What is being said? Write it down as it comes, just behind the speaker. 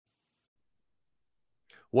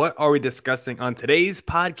What are we discussing on today's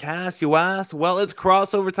podcast, you ask? Well, it's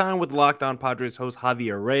crossover time with Locked On Padres host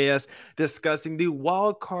Javier Reyes discussing the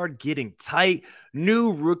wild card getting tight,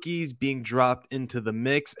 new rookies being dropped into the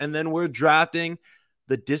mix, and then we're drafting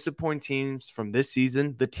the disappointing teams from this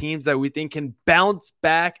season, the teams that we think can bounce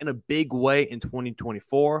back in a big way in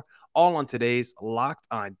 2024, all on today's Locked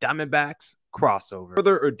On Diamondbacks crossover.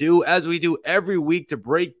 Further ado, as we do every week to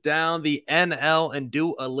break down the NL and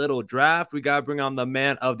do a little draft, we got to bring on the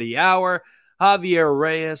man of the hour, Javier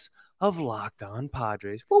Reyes of Locked On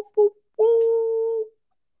Padres. Whoop, whoop, whoop.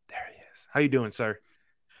 There he is. How you doing, sir?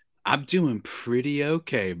 I'm doing pretty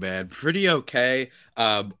okay, man. Pretty okay.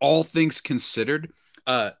 All things considered,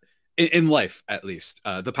 in life at least,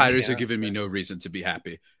 the Padres are Yeah. giving me no reason to be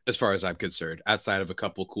happy as far as I'm concerned. Outside of a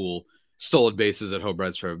couple cool stolen bases at home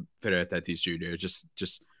runs from Federer Tatis Jr.,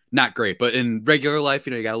 just not great. But in regular life,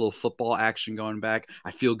 you got a little football action going back.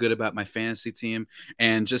 I feel good about my fantasy team,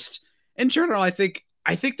 and just in general, I think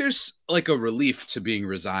there's like a relief to being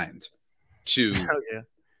resigned to Oh, yeah.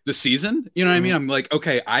 the season. You know what I mean? Mhm. I'm like,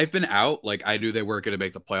 okay, I've been out. Like, I knew they weren't going to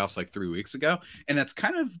make the playoffs like 3 weeks ago. And that's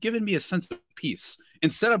kind of given me a sense of peace.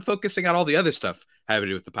 Instead of focusing on all the other stuff having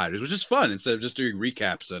to do with the Padres, which is fun instead of just doing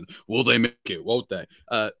recaps and will they make it, won't they?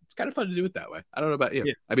 It's kind of fun to do it that way. I don't know about you.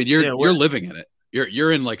 Yeah. I mean, Yeah. you're living in it.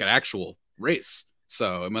 You're in like an actual race.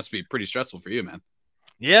 So it must be pretty stressful for you, man.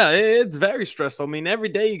 Yeah, it's very stressful. I mean, every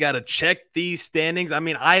day you got to check these standings. I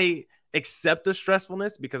mean, I accept the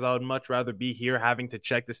stressfulness because I would much rather be here having to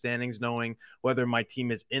check the standings, knowing whether my team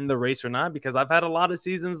is in the race or not. Because I've had a lot of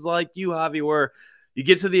seasons like you, Javi, where you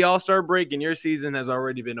get to the All-Star break and your season has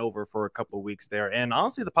already been over for a couple of weeks there. And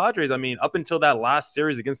honestly, the Padres, I mean, up until that last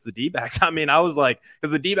series against the D-backs, I mean, I was like,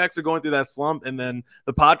 because the D-backs are going through that slump and then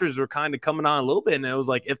the Padres were kind of coming on a little bit. And it was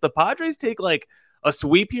like, if the Padres take like a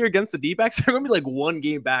sweep here against the D-backs, they're going to be like one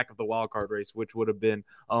game back of the wild card race, which would have been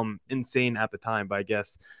insane at the time. But I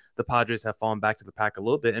guess the Padres have fallen back to the pack a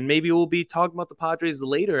little bit. And maybe we'll be talking about the Padres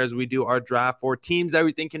later as we do our draft for teams that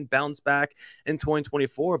we think can bounce back in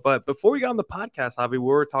 2024. But before we got on the podcast, Javi, we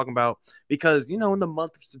were talking about, because, in the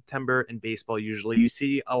month of September in baseball, usually you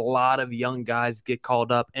see a lot of young guys get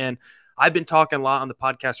called up. And I've been talking a lot on the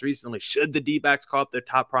podcast recently. Should the D-backs call up their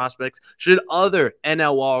top prospects? Should other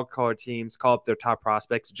NL wildcard teams call up their top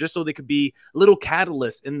prospects just so they could be little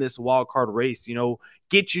catalysts in this wildcard race,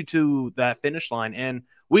 get you to that finish line? And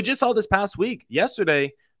we just saw this past week,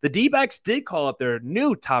 yesterday, the D-backs did call up their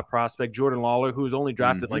new top prospect, Jordan Lawler, who was only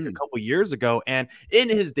drafted like a couple years ago. And in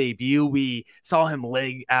his debut, we saw him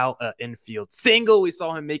leg out an infield single. We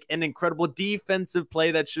saw him make an incredible defensive play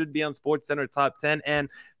that should be on SportsCenter top 10. And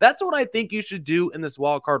that's what I think you should do in this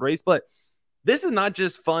wild card race. But this is not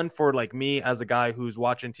just fun for like me as a guy who's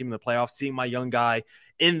watching team in the playoffs, seeing my young guy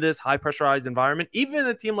in this high pressurized environment. Even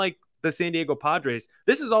a team like the San Diego Padres,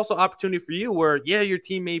 this is also opportunity for you where, yeah, your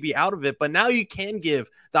team may be out of it, but now you can give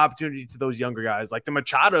the opportunity to those younger guys like the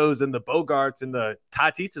Machados and the Bogarts and the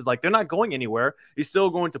Tatises. Like, they're not going anywhere. You're still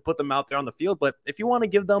going to put them out there on the field. But if you want to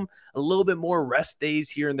give them a little bit more rest days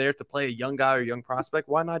here and there to play a young guy or young prospect,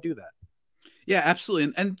 why not do that? Yeah,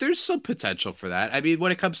 absolutely. And there's some potential for that. I mean,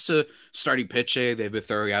 when it comes to starting pitching, they've been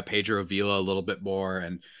throwing out Pedro Avila a little bit more,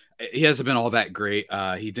 and he hasn't been all that great.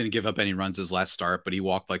 He didn't give up any runs his last start, but he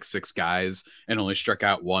walked like 6 guys and only struck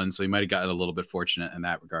out one. So he might have gotten a little bit fortunate in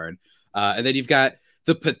that regard. And then you've got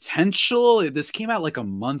the potential. This came out like a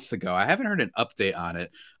month ago. I haven't heard an update on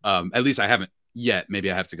it. At least I haven't yet.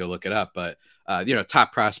 Maybe I have to go look it up. But,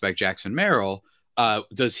 top prospect Jackson Merrill.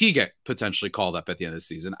 Does he get potentially called up at the end of the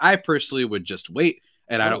season? I personally would just wait,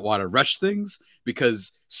 and I don't want to rush things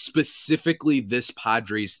because specifically this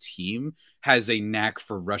Padres team has a knack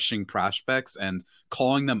for rushing prospects and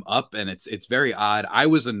calling them up, and it's very odd. I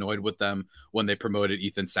was annoyed with them when they promoted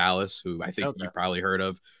Ethan Salas, who I think you've probably heard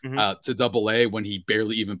of, to Double-A when he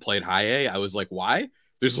barely even played High A. I was like, why?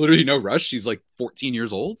 There's literally no rush. He's like 14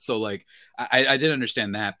 years old, so like I didn't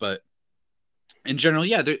understand that, but in general,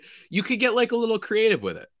 yeah, you could get like a little creative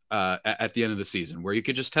with it at the end of the season where you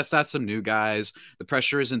could just test out some new guys. The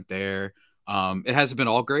pressure isn't there. It hasn't been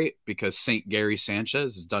all great because St. Gary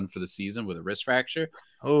Sanchez is done for the season with a wrist fracture.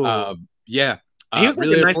 Oh, yeah. he was like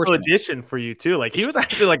really a nice little unfortunate. addition for you too. Like, he was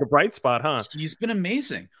actually like a bright spot, huh? He's been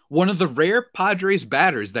amazing. One of the rare Padres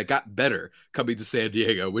batters that got better coming to San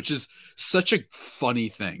Diego, which is such a funny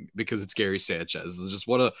thing because it's Gary Sanchez. It's just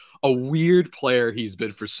what a weird player he's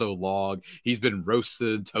been for so long. He's been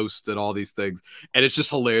roasted and toasted, all these things. And it's just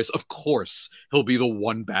hilarious. Of course, he'll be the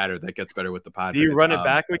one batter that gets better with the Padres. Do you run it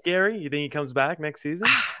back with Gary? You think he comes back next season?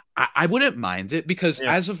 I wouldn't mind it because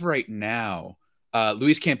Yeah. as of right now,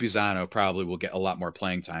 Luis Campuzano probably will get a lot more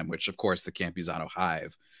playing time, which of course the Campuzano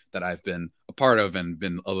hive that I've been a part of and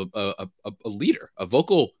been a leader, a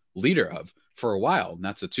vocal leader of for a while.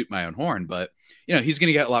 Not to toot my own horn, but he's going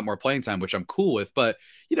to get a lot more playing time, which I'm cool with. But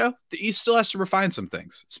he still has to refine some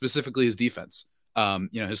things, specifically his defense.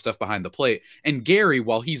 His stuff behind the plate. And Gary,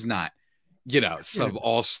 while he's not, some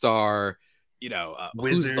all-star,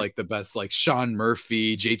 who's like the best, like Sean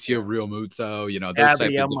Murphy, JT Realmuto, those type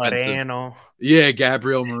Gabriel of defensive. Moreno. Yeah,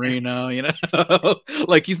 Gabriel Marino,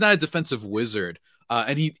 like he's not a defensive wizard.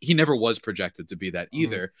 And he never was projected to be that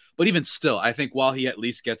either. Mm-hmm. But even still, I think while he at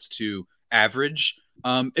least gets to average,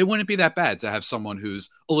 it wouldn't be that bad to have someone who's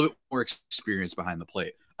a little bit more experienced behind the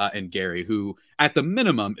plate. And Gary, who at the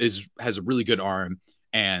minimum has a really good arm,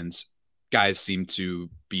 and guys seem to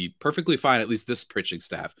be perfectly fine. At least this pitching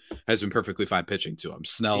staff has been perfectly fine pitching to him.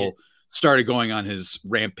 Snell started going on his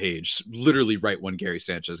rampage literally right when Gary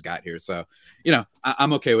Sanchez got here. So,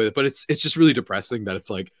 I'm okay with it, but it's just really depressing that it's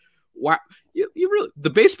like, wow, you really, the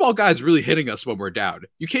baseball guy's really hitting us when we're down.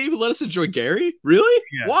 You can't even let us enjoy Gary? Really?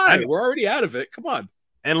 Yeah, why? We're already out of it. Come on.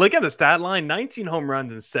 And look at the stat line, 19 home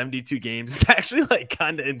runs in 72 games. It's actually like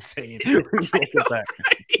kind of insane. Look at that.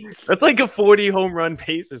 That's like a 40 home run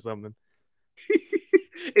pace or something.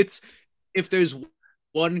 It's, if there's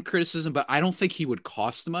one criticism, but I don't think he would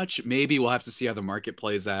cost much. Maybe we'll have to see how the market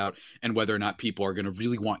plays out and whether or not people are going to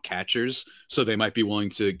really want catchers. So they might be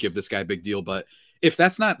willing to give this guy a big deal. But if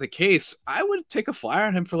that's not the case, I would take a flyer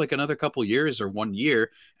on him for like another couple years or 1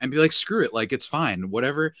 year and be like, screw it. Like, it's fine.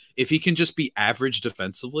 Whatever. If he can just be average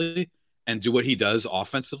defensively and do what he does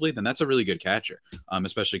offensively, then that's a really good catcher,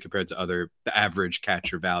 especially compared to the average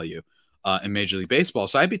catcher value in Major League Baseball.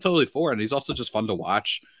 So I'd be totally for it. And he's also just fun to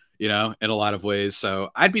watch, in a lot of ways.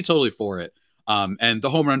 So I'd be totally for it. And the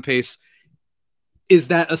home run pace, is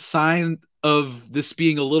that a sign of this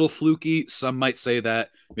being a little fluky? Some might say that.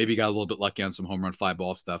 Maybe got a little bit lucky on some home run fly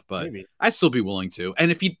ball stuff, but maybe. I'd still be willing to. And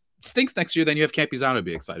if he stinks next year, then you have Campuzano to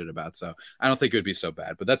be excited about. So I don't think it would be so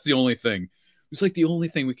bad, but that's the only thing. It's like the only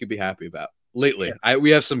thing we could be happy about lately. Yeah.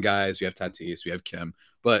 We have some guys, we have Tatis, we have Kim,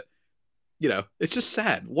 but it's just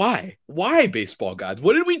sad. Why baseball gods?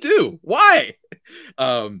 What did we do? Why?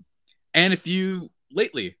 And if you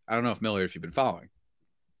lately, I don't know if Millard, if you've been following,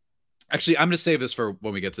 actually, I'm going to save this for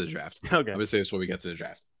when we get to the draft. Okay. I'm going to save this when we get to the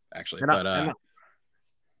draft, actually.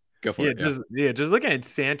 Go for it. Just looking at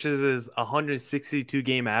Sanchez's 162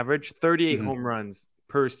 game average, 38 home runs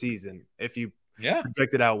per season. If you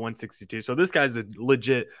projected out 162. So this guy's a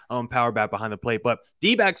legit power bat behind the plate. But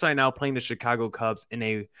D-backs right now playing the Chicago Cubs in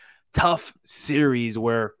a tough series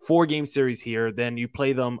where 4-game series here, then you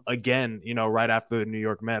play them again, right after the New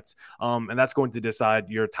York Mets. And that's going to decide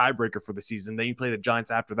your tiebreaker for the season. Then you play the Giants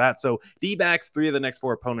after that. So D-backs, 3 of the next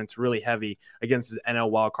 4 opponents really heavy against the NL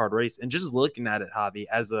wildcard race. And just looking at it, Javi,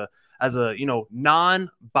 as a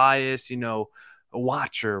non-biased,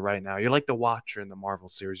 watcher right now. You're like the watcher in the Marvel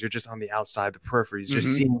series. You're just on the outside, the peripheries,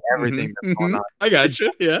 just seeing everything that's going on. I got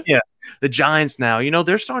you. Yeah. The Giants now,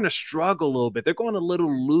 they're starting to struggle a little bit. They're going a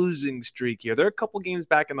little losing streak here. They're a couple games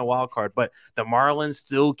back in the wild card, but the Marlins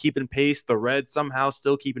still keeping pace. The Reds somehow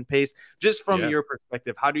still keeping pace. Just from your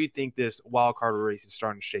perspective, how do you think this wild card race is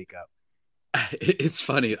starting to shake up? It's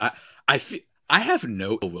funny. I have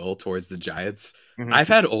no will towards the Giants. I've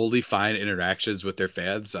had only fine interactions with their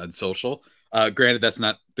fans on social. Granted, that's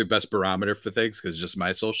not the best barometer for things because it's just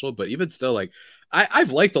my social, but even still, like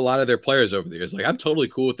I've liked a lot of their players over the years. Like I'm totally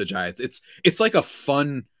cool with the Giants. It's like a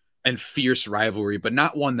fun and fierce rivalry, but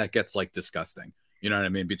not one that gets like disgusting. You know what I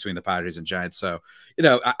mean? Between the Padres and Giants. So,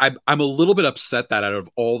 I'm a little bit upset that out of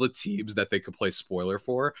all the teams that they could play spoiler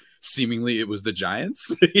for, seemingly it was the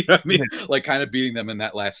Giants. You know what I mean? Like kind of beating them in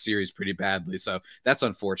that last series pretty badly. So that's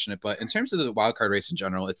unfortunate. But in terms of the wild card race in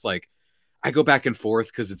general, it's like I go back and forth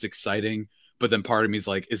because it's exciting. But then part of me is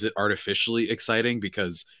like, is it artificially exciting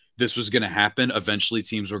because this was going to happen? Eventually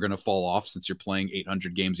teams were going to fall off since you're playing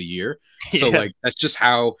 800 games a year. So like, that's just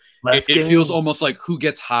how it feels, almost like who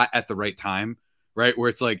gets hot at the right time, right? Where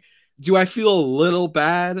it's like, do I feel a little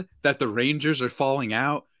bad that the Rangers are falling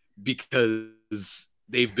out because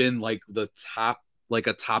they've been like a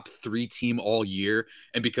top 3 team all year.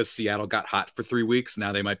 And because Seattle got hot for 3 weeks,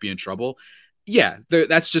 now they might be in trouble. Yeah,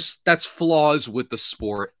 that's flaws with the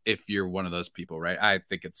sport if you're one of those people, right? I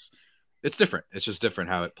think it's different. It's just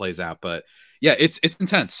different how it plays out. But yeah, it's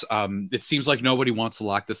intense. It seems like nobody wants to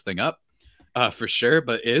lock this thing up for sure,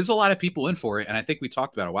 but it is a lot of people in for it. And I think we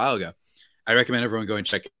talked about it a while ago. I recommend everyone go and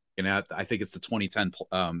check it out. I think it's the 2010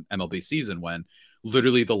 MLB season when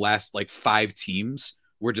literally the last like 5 teams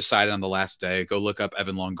were decided on the last day. Go look up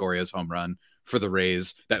Evan Longoria's home run for the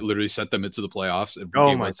Rays that literally sent them into the playoffs in Oh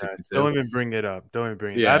game my gosh. 162. Don't even bring it up. Don't even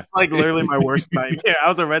bring it. Yeah. That's like literally my worst nightmare. I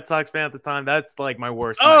was a Red Sox fan at the time. That's like my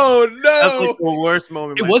worst nightmare. Oh That's like no! the worst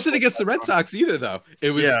moment. It wasn't against the Red Sox either, though.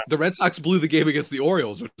 It was the Red Sox blew the game against the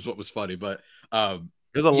Orioles, which is what was funny. But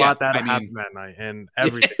there's a lot that happened that night, and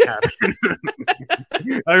everything happened.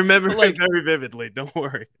 I remember it very vividly. Don't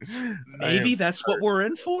worry. Maybe that's what we're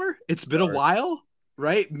in for. It's been a while,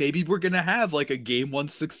 right? Maybe we're gonna have like a game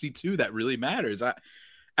 162 that really matters.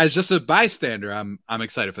 As just a bystander, I'm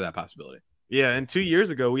excited for that possibility. Yeah, and 2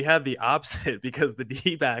 years ago, we had the opposite because the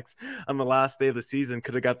D-backs on the last day of the season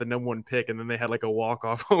could have got the #1 pick, and then they had like a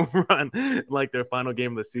walk-off home run, like their final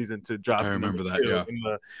game of the season to drop. I remember that, yeah.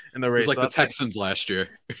 In the race. It was like the Texans last year,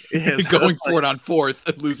 so going for it on 4th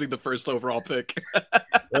and losing the first overall pick.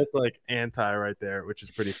 That's like anti right there, which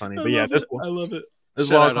is pretty funny. But I love it. This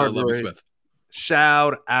wild card race.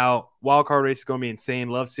 Shout out. Wild card race is going to be insane.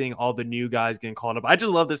 Love seeing all the new guys getting called up. I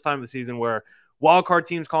just love this time of the season where wild card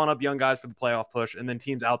teams calling up young guys for the playoff push, and then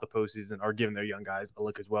teams out the postseason are giving their young guys a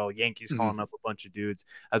look as well. Yankees calling up a bunch of dudes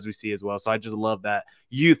as we see as well. So I just love that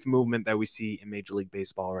youth movement that we see in Major League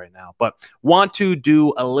Baseball right now. But want to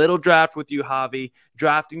do a little draft with you, Javi,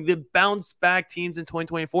 drafting the bounce back teams in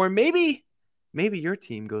 2024. Maybe your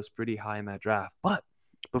team goes pretty high in that draft. But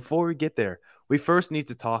before we get there, we first need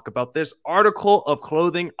to talk about this article of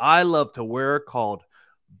clothing I love to wear called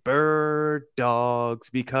Bird Dogs,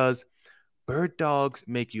 because Bird Dogs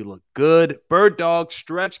make you look good. Bird Dogs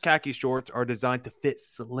stretch khaki shorts are designed to fit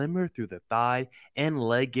slimmer through the thigh and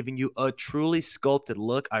leg, giving you a truly sculpted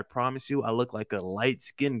look. I promise you, I look like a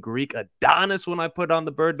light-skinned Greek Adonis when I put on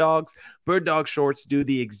the Bird Dogs. Bird Dog shorts do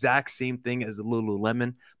the exact same thing as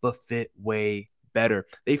Lululemon, but fit way better.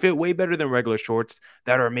 They fit way better than regular shorts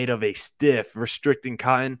that are made of a stiff, restricting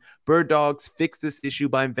cotton. Bird Dogs fixed this issue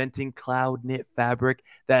by inventing cloud knit fabric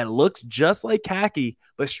that looks just like khaki,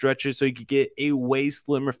 but stretches so you can get a way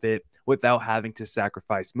slimmer fit without having to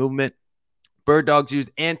sacrifice movement. Bird Dogs use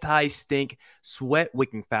anti-stink,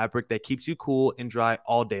 sweat-wicking fabric that keeps you cool and dry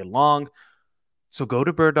all day long. So go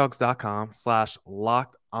to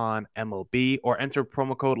birddogs.com/LockedOnMLB or enter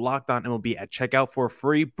promo code LockedOnMLB at checkout for a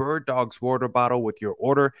free Bird Dogs water bottle with your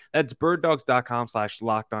order. That's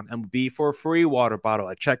birddogs.com/LockedOnMLB for a free water bottle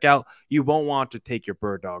at checkout. You won't want to take your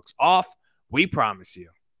Bird Dogs off. We promise you.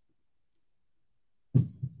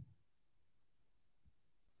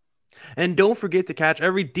 And don't forget to catch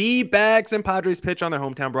every D-backs and Padres pitch on their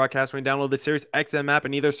hometown broadcast when you download the Sirius XM app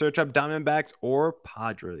and either search up Diamondbacks or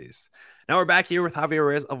Padres. Now we're back here with Javier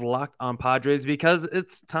Reyes of Locked on Padres because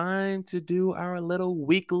it's time to do our little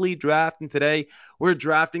weekly draft. And today we're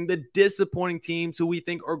drafting the disappointing teams who we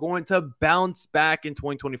think are going to bounce back in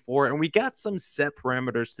 2024. And we got some set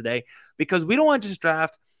parameters today because we don't want to just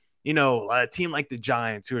draft, a team like the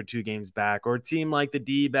Giants who are 2 games back, or a team like the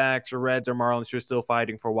D-backs or Reds or Marlins who are still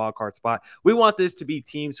fighting for a wild card spot. We want this to be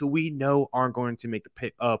teams who we know aren't going to make the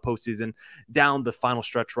postseason down the final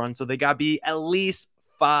stretch run. So they got to be at least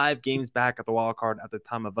 5 games back at the wild card at the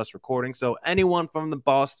time of us recording. So anyone from the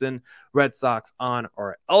Boston Red Sox on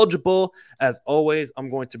are eligible. As always,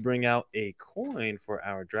 I'm going to bring out a coin for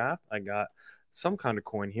our draft. I got some kind of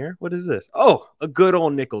coin here. What is this? Oh, a good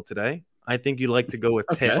old nickel today. I think you like to go with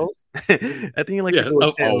tails. I think you like to go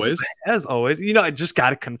with tails. Always. As always. I just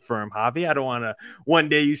got to confirm, Javi. I don't want to one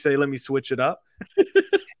day you say, let me switch it up.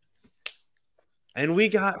 And we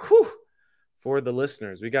got, for the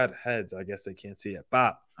listeners, we got heads. I guess they can't see it.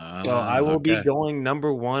 Bob. So I will be going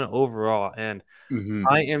 #1 overall. And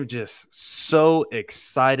I am just so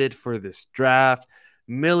excited for this draft.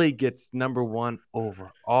 Millie gets #1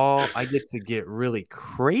 overall. I get to get really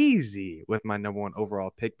crazy with my #1 overall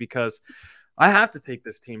pick because I have to take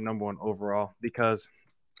this team #1 overall because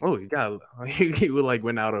you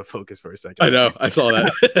went out of focus for a second. I know. I saw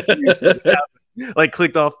that.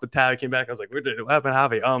 Clicked off the tab, came back. I was like, what happened,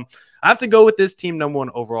 Javi? I have to go with this team #1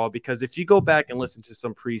 overall because if you go back and listen to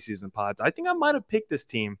some preseason pods, I think I might have picked this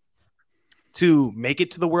team to make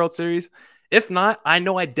it to the World Series. If not, I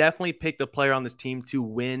know I definitely picked a player on this team to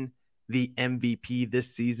win the MVP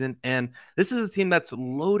this season. And this is a team that's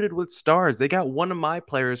loaded with stars. They got one of my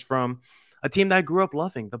players from a team that I grew up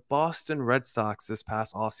loving, the Boston Red Sox, this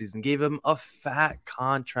past offseason. Gave him a fat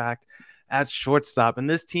contract at shortstop. And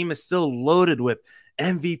this team is still loaded with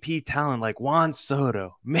MVP talent like Juan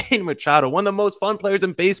Soto, Manny Machado, one of the most fun players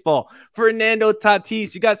in baseball, Fernando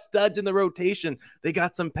Tatis. You got studs in the rotation. They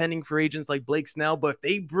got some pending free agents like Blake Snell, but if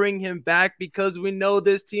they bring him back, because we know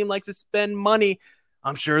this team likes to spend money,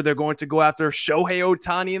 I'm sure they're going to go after Shohei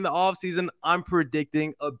Ohtani in the offseason. I'm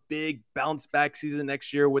predicting a big bounce back season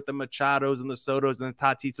next year with the Machados and the Sotos and the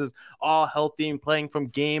Tatisas all healthy and playing from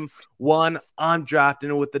game one. I'm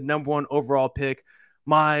drafting with the number one overall pick.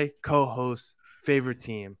 My co-host favorite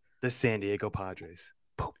team, the San Diego Padres.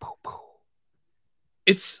 Pooh, pooh, pooh.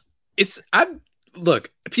 I'm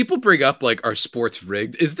look, people bring up like our sports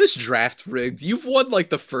rigged. Is this draft rigged? You've won like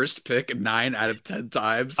the first pick 9 out of 10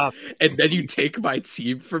 times, and then you take my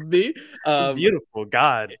team from me. Beautiful.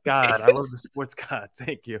 God, I love the sports god.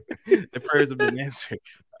 Thank you. The prayers have been answered.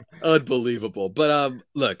 Unbelievable. But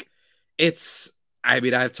look,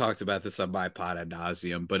 I've talked about this on my pod ad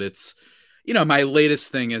nauseum, but it's my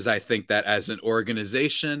latest thing is I think that as an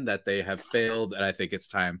organization that they have failed, and I think it's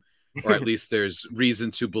time, or at least there's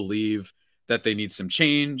reason to believe that they need some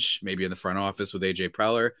change, maybe in the front office with AJ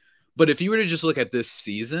Preller. But if you were to just look at this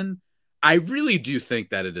season, I really do think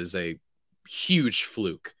that it is a huge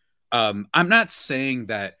fluke. I'm not saying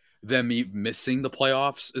that them missing the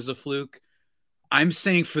playoffs is a fluke. I'm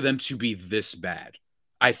saying for them to be this bad,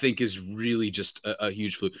 I think is really just a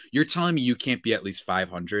huge fluke. You're telling me you can't be at least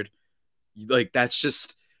 500? Like, that's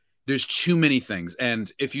just, there's too many things. And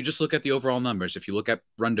if you just look at the overall numbers, if you look at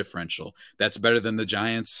run differential, that's better than the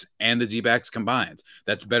Giants and the D-backs combined.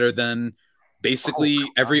 That's better than basically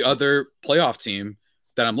every other playoff team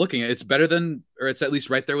that I'm looking at. It's better than, or it's at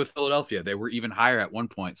least right there with Philadelphia. They were even higher at one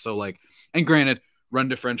point. So like, and granted, run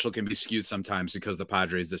differential can be skewed sometimes because the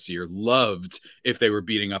Padres this year loved if they were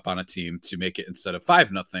beating up on a team to make it instead of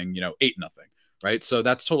 5-0, 8-0, right? So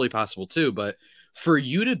that's totally possible too. But for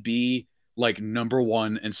you to be like number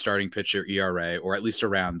one in starting pitcher ERA, or at least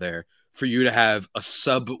around there, for you to have a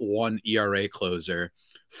sub-1 ERA closer,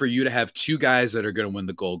 for you to have two guys that are going to win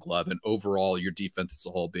the Gold Glove, and overall your defense as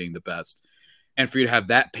a whole being the best, and for you to have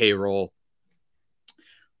that payroll,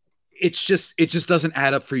 it just doesn't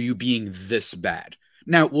add up for you being this bad.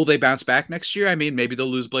 Now, will they bounce back next year? I mean, maybe they'll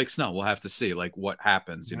lose Blake Snell. We'll have to see, like, what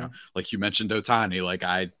happens, like you mentioned Ohtani. Like,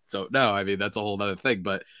 I don't know. I mean, that's a whole other thing.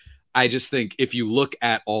 But I just think if you look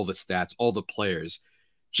at all the stats, all the players,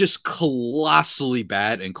 just colossally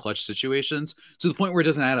bad in clutch situations to the point where it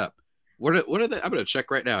doesn't add up. What are they? I'm going to check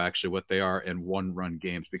right now, actually, what they are in one-run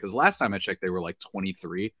games. Because last time I checked, they were like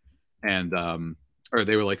 23. And, or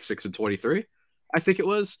they were like 6-23, I think it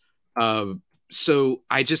was. So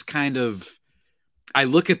I just I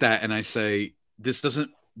look at that and I say, this doesn't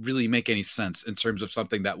really make any sense in terms of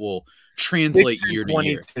something that will translate year to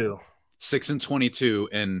year.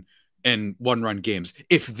 6-22 in one-run games.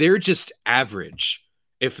 If they're just average,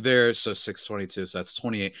 if they're 6-22, so that's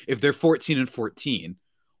 28. If they're 14-14,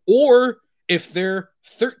 or if they're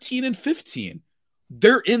 13-15,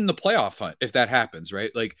 they're in the playoff hunt if that happens,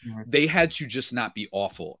 right? Like, they had to just not be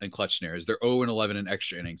awful in clutch scenarios. They're 0-11 in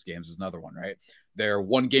extra innings games is another one, right? They're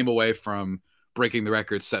one game away from breaking the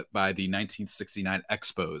record set by the 1969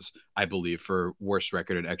 Expos, I believe, for worst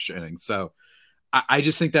record in extra innings. So I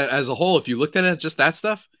just think that as a whole, if you looked at it, just that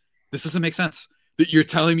stuff, this doesn't make sense. That you're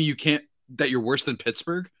telling me that you're worse than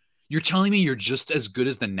Pittsburgh. You're telling me you're just as good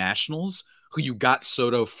as the Nationals, who you got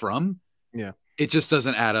Soto from. Yeah. It just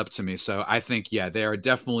doesn't add up to me. So I think, they are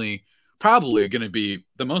definitely probably going to be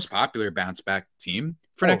the most popular bounce back team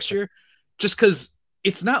for next year, just because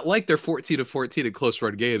it's not like they're 14-14 in close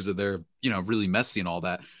run games and they're, really messy and all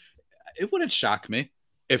that. It wouldn't shock me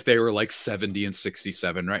if they were like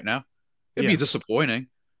 70-67 right now. It'd be disappointing,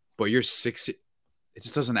 but you're 60. It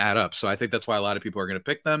just doesn't add up. So I think that's why a lot of people are going to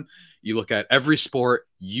pick them. You look at every sport,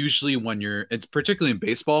 usually it's particularly in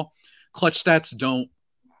baseball, clutch stats don't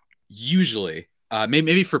usually,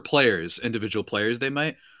 maybe for players, individual players, they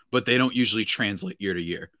might, but they don't usually translate year to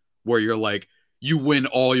year, where you're like, you win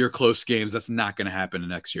all your close games. That's not going to happen the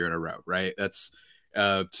next year in a row, right? That's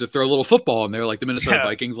to throw a little football in there, like the Minnesota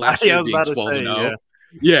Vikings last year being 12-0.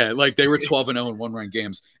 Yeah, like they were 12-0 in one-run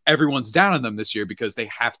games. Everyone's down on them this year because they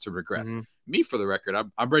have to regress. Me, for the record,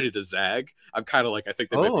 I'm ready to zag. I'm kind of like, I think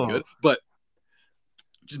they might be good, but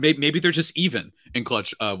maybe they're just even in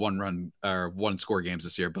clutch one-run or one-score games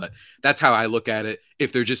this year. But that's how I look at it.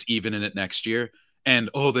 If they're just even in it next year, and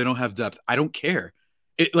they don't have depth, I don't care.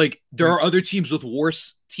 There are other teams with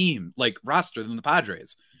worse team roster than the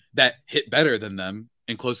Padres that hit better than them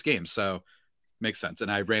in close games. So makes sense.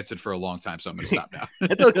 And I ranted for a long time, so I'm going to stop now.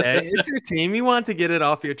 It's okay. It's your team. You want to get it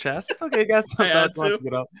off your chest. It's okay. You got some thoughts to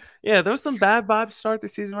get off. Yeah, there was some bad vibes to start the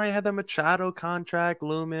season, right? You had the Machado contract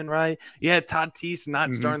looming, right? You had Tatis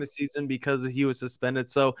not starting the season because he was suspended.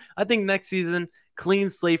 So I think next season, clean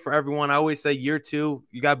slate for everyone. I always say year two,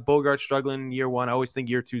 you got Bogart struggling in year one. I always think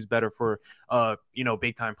year two is better for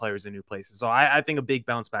big time players in new places. So I think a big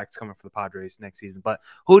bounce back is coming for the Padres next season. But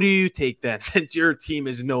who do you take then, since your team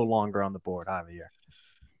is no longer on the board, Javier?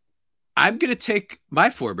 I'm gonna take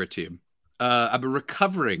my former team. I'm a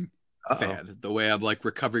recovering fan, the way I'm like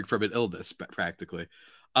recovering from an illness, practically.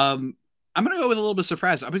 I'm gonna go with a little bit of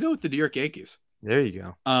surprise. I'm gonna go with the New York Yankees. There you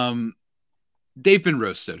go. They've been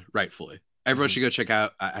roasted, rightfully. Everyone should go check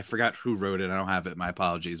out. I forgot who wrote it. I don't have it. My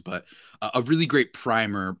apologies, but a really great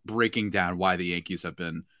primer breaking down why the Yankees have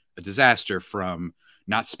been a disaster, from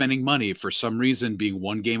not spending money for some reason, being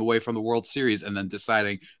one game away from the World Series, and then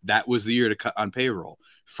deciding that was the year to cut on payroll,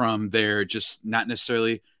 from their just not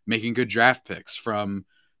necessarily making good draft picks, from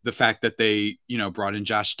the fact that they, brought in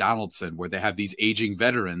Josh Donaldson, where they have these aging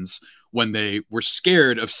veterans when they were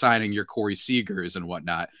scared of signing your Corey Seagers and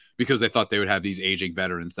whatnot, because they thought they would have these aging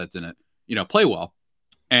veterans that didn't, play well.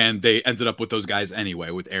 And they ended up with those guys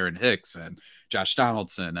anyway, with Aaron Hicks and Josh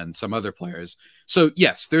Donaldson and some other players. So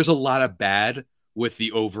yes, there's a lot of bad with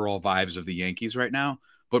the overall vibes of the Yankees right now.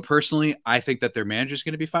 But personally, I think that their manager is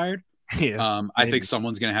going to be fired. Yeah, I think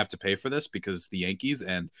someone's going to have to pay for this, because the Yankees,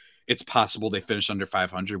 and it's possible they finish under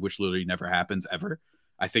 500, which literally never happens ever.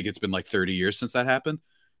 I think it's been like 30 years since that happened.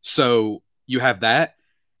 So you have that.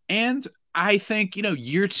 And I think,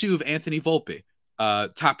 year two of Anthony Volpe,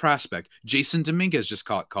 top prospect. Jason Dominguez just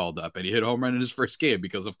called up, and he hit a home run in his first game,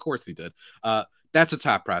 because of course he did. That's a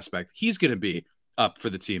top prospect. He's going to be up for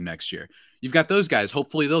the team next year. You've got those guys.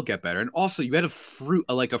 Hopefully they'll get better. And also you had a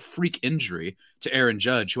freak injury to Aaron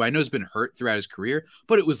Judge, who I know has been hurt throughout his career,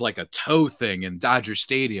 but it was like a toe thing in Dodger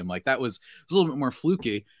Stadium. Like that was a little bit more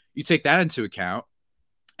fluky. You take that into account,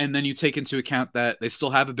 and then you take into account that they still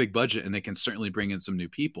have a big budget and they can certainly bring in some new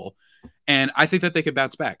people. And I think that they could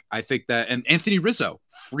bounce back. I think that, and Anthony Rizzo,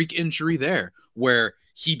 freak injury there, where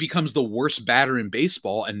he becomes the worst batter in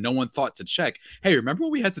baseball, and no one thought to check, hey, remember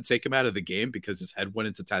when we had to take him out of the game because his head went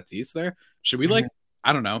into Tatis there? Should we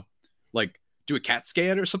I don't know, do a CAT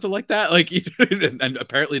scan or something like that? And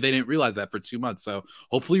apparently they didn't realize that for 2 months. So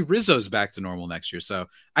hopefully Rizzo's back to normal next year. So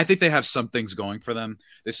I think they have some things going for them.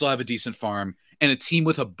 They still have a decent farm, and a team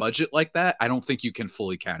with a budget like that, I don't think you can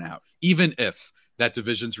fully count out. Even if that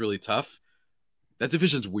division's really tough, that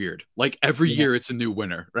division's weird. Like every year it's a new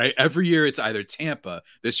winner, right? Every year it's either Tampa.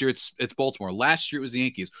 This year it's Baltimore. Last year it was the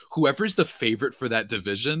Yankees. Whoever's the favorite for that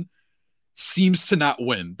division seems to not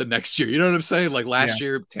win the next year. You know what I'm saying? Like last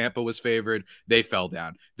year Tampa was favored. They fell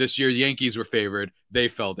down. This year the Yankees were favored. They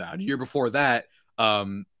fell down. The year before that,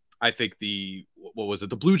 I think the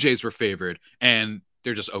Blue Jays were favored, and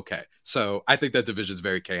they're just okay. So I think that division is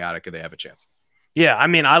very chaotic, and they have a chance. Yeah, I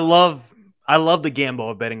mean, I love the gamble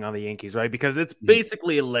of betting on the Yankees, right? Because it's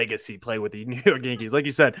basically a legacy play with the New York Yankees. Like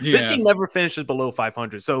you said, this team never finishes below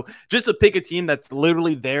 500. So just to pick a team that's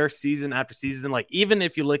literally there season after season, like even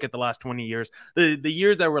if you look at the last 20 years, the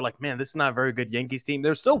years that were like, man, this is not a very good Yankees team,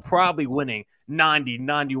 they're still probably winning 90,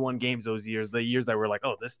 91 games those years. The years that were like,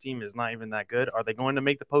 oh, this team is not even that good. Are they going to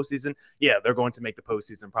make the postseason? Yeah, they're going to make the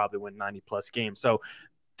postseason, probably win 90 plus games. So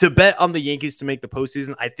to bet on the Yankees to make the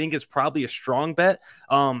postseason, I think is probably a strong bet.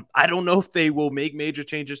 I don't know if they will make major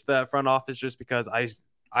changes to that front office, just because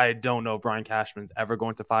I don't know if Brian Cashman's ever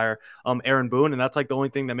going to fire Aaron Boone, and that's like the only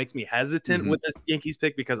thing that makes me hesitant with this Yankees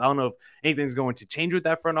pick, because I don't know if anything's going to change with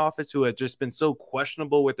that front office, who has just been so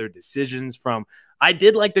questionable with their decisions. I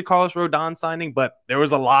did like the Carlos Rodon signing, but there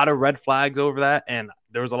was a lot of red flags over that, and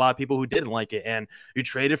there was a lot of people who didn't like it. And you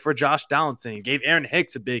traded for Josh Donaldson, gave Aaron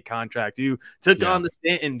Hicks a big contract. You took on the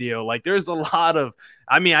Stanton deal. Like there's a lot of,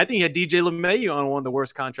 I think he had DJ LeMahieu on one of the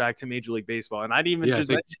worst contracts in Major League Baseball. And I didn't even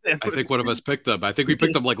mention him. I think one of us picked him. I think we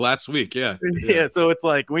picked him like last week. Yeah. So it's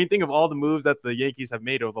like, when you think of all the moves that the Yankees have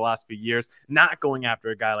made over the last few years, not going after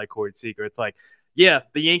a guy like Corey Seager, it's like, yeah,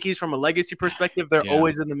 the Yankees from a legacy perspective, they're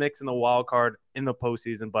always in the mix in the wild card in the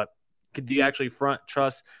postseason. But could you actually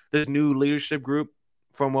trust this new leadership group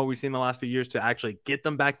from what we've seen the last few years to actually get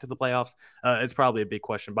them back to the playoffs? It's probably a big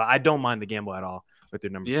question, but I don't mind the gamble at all with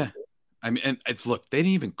their number. Yeah. I mean, and look, they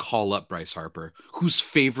didn't even call up Bryce Harper, whose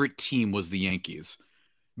favorite team was the Yankees.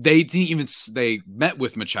 They met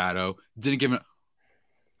with Machado, didn't give him.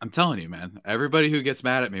 I'm telling you, man, everybody who gets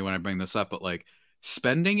mad at me when I bring this up, but like,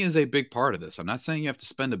 spending is a big part of this. I'm not saying you have to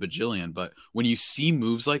spend a bajillion, but when you see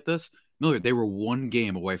moves like this, Millard, they were one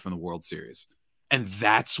game away from the World Series. And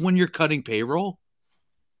that's when you're cutting payroll?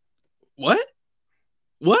 What?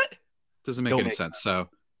 Doesn't make any sense. So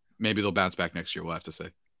maybe they'll bounce back next year. We'll have to see.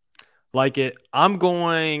 Like it. I'm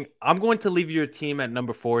going to leave your team at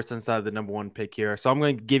number 4 since I have the number 1 pick here. So I'm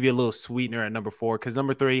going to give you a little sweetener at number 4 because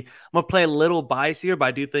number 3, I'm going to play a little bias here, but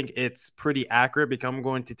I do think it's pretty accurate because I'm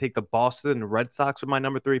going to take the Boston Red Sox with my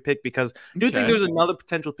number 3 pick because I do think Okay, there's another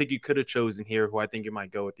potential pick you could have chosen here who I think you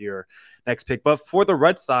might go with your next pick. But for the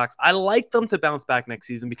Red Sox, I like them to bounce back next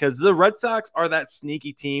season because the Red Sox are that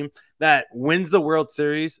sneaky team that wins the World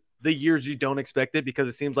Series the years you don't expect it because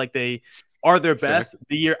it seems like they are their fair. best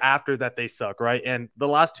the year after that they suck, right? And the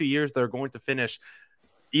last 2 years, they're going to finish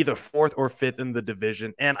either fourth or fifth in the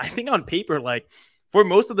division. And I think on paper, like for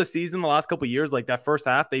most of the season, the last couple of years, like that first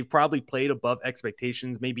half, they've probably played above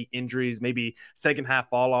expectations. Maybe injuries, maybe second half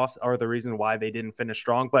fall offs are the reason why they didn't finish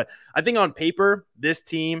strong. But I think on paper, this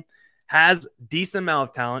team has decent amount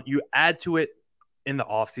of talent. You add to it in the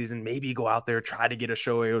offseason, maybe go out there, try to get a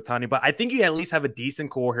Shohei Ohtani. But I think you at least have a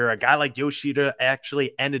decent core here. A guy like Yoshida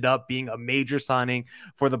actually ended up being a major signing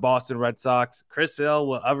for the Boston Red Sox. Chris Sale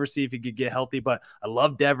will ever see if he could get healthy, but I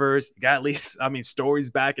love Devers. You got at least, I mean,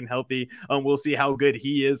 Story's back and healthy. We'll see how good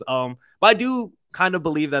he is. But I do kind of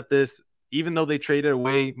believe that this, even though they traded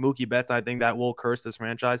away Mookie Betts, I think that will curse this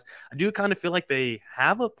franchise. I do kind of feel like they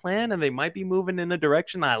have a plan and they might be moving in a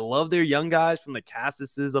direction. I love their young guys from the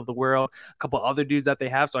Cassises of the world, a couple other dudes that they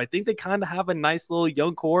have. So I think they kind of have a nice little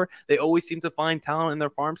young core. They always seem to find talent in their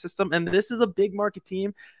farm system. And this is a big market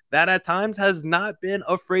team that at times has not been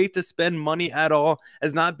afraid to spend money at all,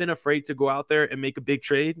 has not been afraid to go out there and make a big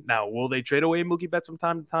trade. Now, will they trade away Mookie Betts from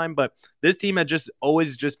time to time? But this team had just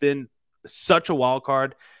always just been such a wild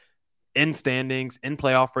card in standings, in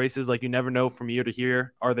playoff races. Like you never know from year to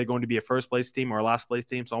year, are they going to be a first place team or a last place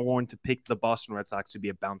team? So I'm going to pick the Boston Red Sox to be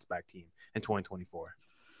a bounce back team in 2024.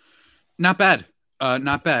 Not bad.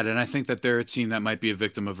 Not bad. And I think that they're a team that might be a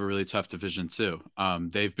victim of a really tough division too.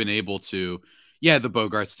 They've been able to, yeah, the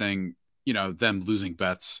Bogarts thing, them losing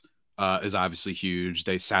bets is obviously huge.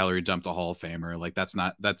 They salary dumped a Hall of Famer. Like that's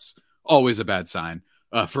always a bad sign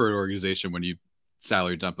for an organization when you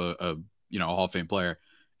salary dump a Hall of Fame player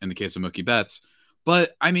in the case of Mookie Betts.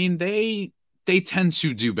 But I mean, they tend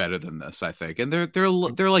to do better than this, I think. And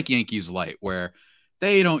they're like Yankees light, where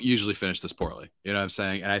they don't usually finish this poorly. You know what I'm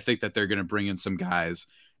saying? And I think that they're going to bring in some guys.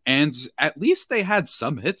 And at least they had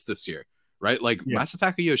some hits this year, right? Like Yeah.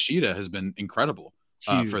 Masataka Yoshida has been incredible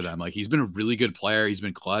for them. Like he's been a really good player. He's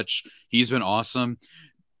been clutch. He's been awesome.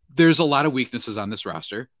 There's a lot of weaknesses on this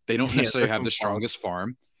roster. They don't necessarily have the strongest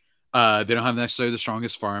farm. They don't have necessarily the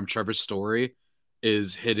strongest farm. Trevor Story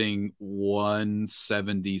is hitting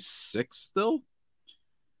 176 still.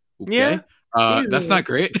 Okay. Yeah. That's not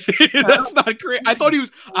great. That's not great.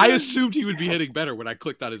 I assumed he would be hitting better when I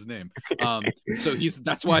clicked on his name. So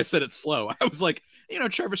that's why I said it slow. I was like,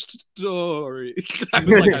 Trevor Story. I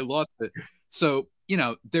was like, I lost it. So,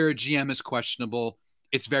 their GM is questionable.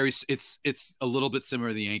 It's a little bit similar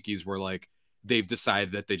to the Yankees where like they've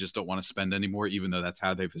decided that they just don't want to spend anymore, even though that's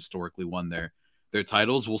how they've historically won their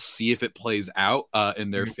titles. We'll see if it plays out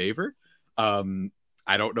in their favor.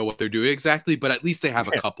 I don't know what they're doing exactly, but at least they have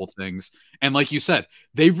a couple things. And like you said,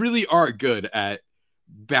 they really are good at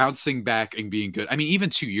bouncing back and being good. I mean, even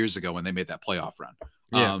 2 years ago when they made that playoff run,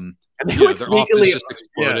 And they their would offense sneakily just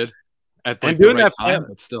exploded at and the doing right that time,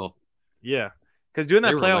 but still. Yeah. Because doing that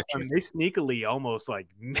They were playoff electric. run, they sneakily almost like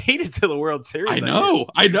made it to the World Series. I that know.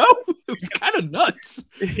 It was kind of nuts.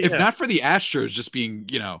 year. If not for the Astros just being,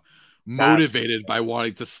 motivated by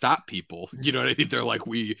wanting to stop people, you know what I mean? They're like,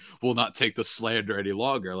 we will not take the slander any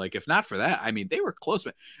longer. Like, if not for that, I mean, they were close.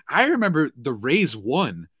 But I remember the Rays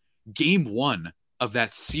won game 1 of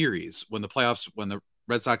that series when the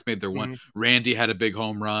Red Sox made their one. Randy had a big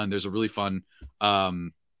home run. There's a really fun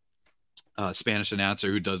Spanish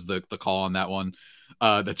announcer who does the call on that one.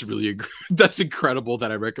 That's incredible,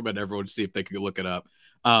 that I recommend everyone see if they can look it up.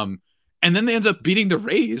 And then they end up beating the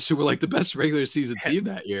Rays, who were like the best regular season team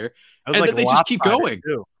that year. And like then they just keep going.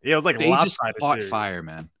 Too. Yeah, it was like they just caught series. fire,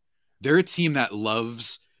 man. They're a team that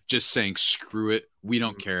loves just saying, screw it. We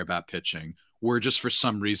don't care about pitching. We're just for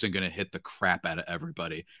some reason going to hit the crap out of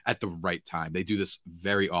everybody at the right time. They do this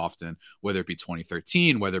very often, whether it be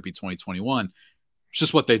 2013, whether it be 2021. It's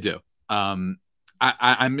just what they do. I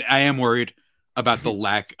am worried about the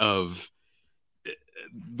lack of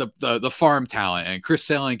the farm talent, and Chris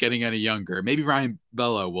Sale ain't getting any younger. Maybe Ryan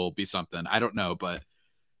Bello will be something. I don't know, but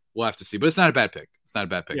we'll have to see. But it's not a bad pick. It's not a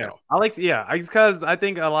bad pick at all. Because I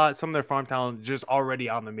think some of their farm talent is just already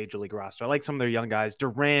on the major league roster. I like some of their young guys.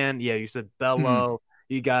 Duran, yeah, you said Bello.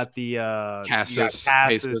 You got the you got Cassis,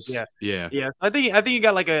 Cassis. Paces. Yeah. Yeah. Yeah. I think you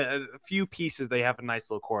got like a few pieces they have a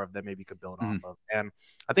nice little core of that maybe you could build off Mhm. of. And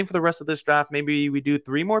I think for the rest of this draft, maybe we do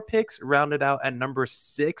 3 more picks, round it out at number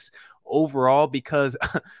 6 overall. Because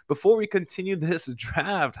before we continue this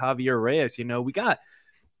draft, Javier Reyes, we got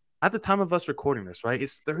at the time of us recording this, right?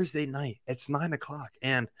 It's Thursday night. It's 9 o'clock.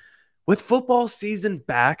 And with football season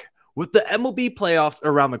back, with the MLB playoffs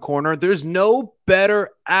around the corner, there's no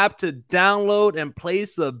better app to download and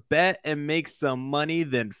place a bet and make some money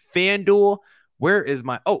than FanDuel. Where is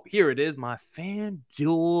my here it is, my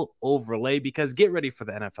FanDuel overlay, because get ready for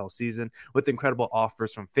the NFL season with incredible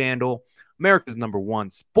offers from FanDuel, America's #1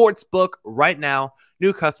 sports book. Right now,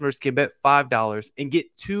 new customers can bet $5 and get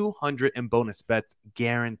 200 in bonus bets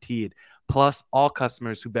guaranteed. Plus, all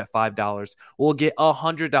customers who bet $5 will get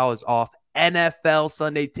 $100 off NFL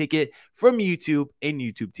Sunday Ticket from YouTube and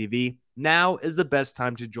YouTube TV. Now is the best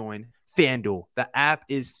time to join FanDuel. The app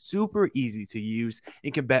is super easy to use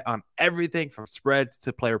and can bet on everything from spreads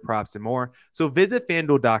to player props and more. So visit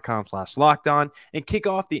FanDuel.com/lockedon and kick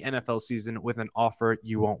off the NFL season with an offer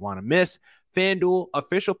you won't want to miss. FanDuel,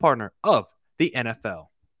 official partner of the NFL.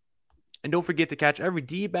 And don't forget to catch every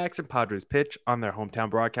D-backs and Padres pitch on their hometown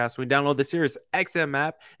broadcast when you download the Sirius XM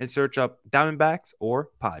app and search up Diamondbacks or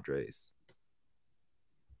Padres.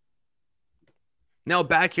 Now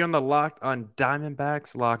back here on the Locked on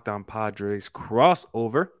Diamondbacks, Locked on Padres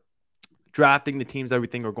crossover, drafting the teams that we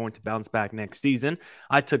think are going to bounce back next season.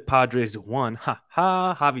 I took Padres 1.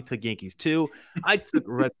 Javi took Yankees 2. I took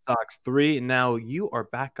Red Sox 3. And now you are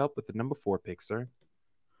back up with the number 4 pick, sir.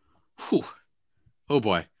 Whew. Oh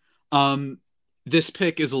boy. This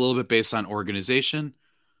pick is a little bit based on organization,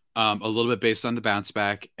 a little bit based on the bounce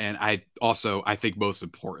back, and I think most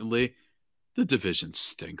importantly, the division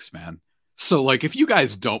stinks, man. So like if you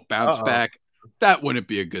guys don't bounce back, that wouldn't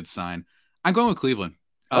be a good sign. I'm going with Cleveland.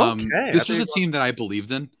 Okay. This was a team that I believed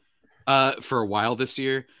in for a while this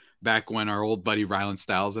year, back when our old buddy Rylan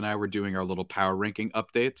Stiles and I were doing our little power ranking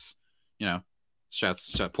updates.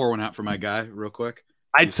 Pour one out for my guy real quick.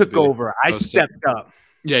 I took over. I stepped up.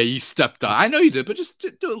 Yeah, you stepped up. I know you did, but just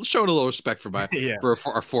showing a little respect for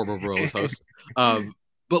our former Royals host.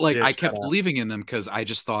 But like, I kept believing in them because I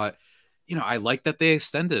just thought, I like that they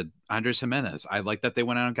extended Andres Jimenez. I like that they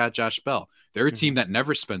went out and got Josh Bell. They're a team that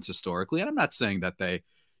never spends historically, and I'm not saying that they,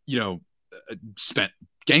 spent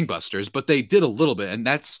gangbusters, but they did a little bit, and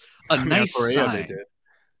that's a nice sign.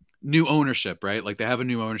 New ownership, right? Like they have a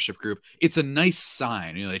new ownership group. It's a nice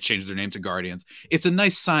sign. They changed their name to Guardians. It's a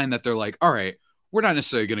nice sign that they're like, all right, we're not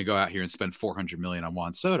necessarily going to go out here and spend $400 million on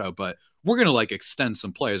Juan Soto, but we're going to like extend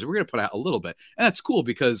some players. We're going to put out a little bit. And that's cool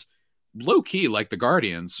because low key, like the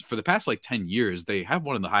Guardians, for the past like 10 years, they have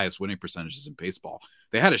one of the highest winning percentages in baseball.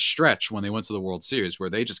 They had a stretch when they went to the World Series where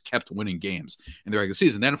they just kept winning games in the regular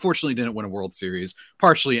season. They unfortunately didn't win a World Series,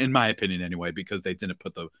 partially, in my opinion anyway, because they didn't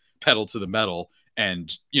put the pedal to the metal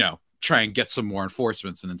and, try and get some more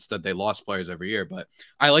enforcements. And instead they lost players every year. But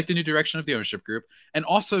I like the new direction of the ownership group, and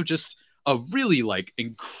also just a really like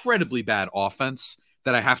incredibly bad offense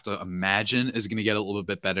that I have to imagine is going to get a little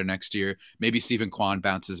bit better next year. Maybe Steven Kwan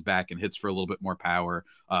bounces back and hits for a little bit more power.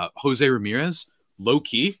 Jose Ramirez, low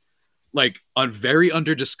key, like very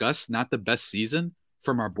under discussed, not the best season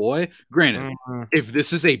from our boy. Granted, if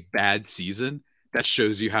this is a bad season, that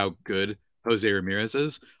shows you how good Jose Ramirez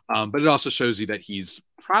is. But it also shows you that he's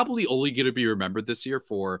probably only going to be remembered this year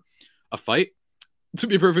for a fight, to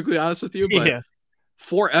be perfectly honest with you. But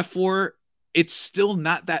for F4, it's still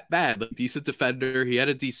not that bad. Like, decent defender. He had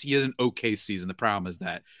an okay season. The problem is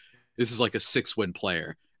that this is like a 6-win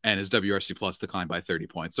player, and his WRC plus declined by 30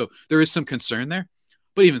 points. So there is some concern there.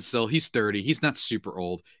 But even still, he's 30. He's not super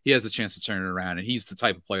old. He has a chance to turn it around, and he's the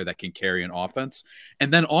type of player that can carry an offense.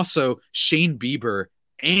 And then also Shane Bieber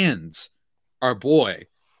and our boy,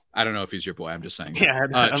 I don't know if he's your boy, I'm just saying.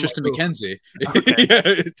 Tristan McKenzie.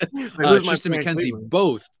 Tristan McKenzie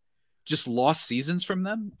both just lost seasons from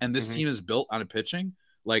them, and this team is built on a pitching.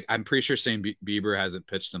 Like, I'm pretty sure Shane Bieber hasn't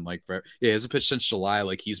pitched in he hasn't pitched since July.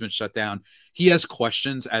 Like, he's been shut down. He has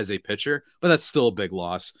questions as a pitcher, but that's still a big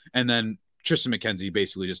loss. And then Tristan McKenzie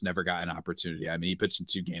basically just never got an opportunity. I mean, he pitched in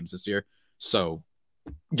 2 games this year. So,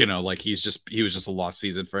 like he was just a lost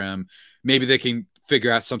season for him. Maybe they can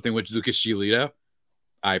figure out something with Lucas Giolito.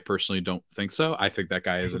 I personally don't think so. I think that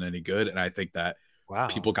guy isn't any good. And I think that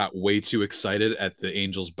people got way too excited at the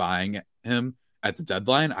Angels buying him at the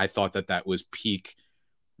deadline. I thought that was peak.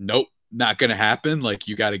 Nope, not going to happen. Like,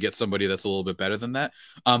 you got to get somebody that's a little bit better than that.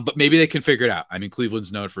 But maybe they can figure it out. I mean,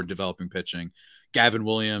 Cleveland's known for developing pitching. Gavin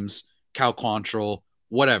Williams, Cal Quantrill,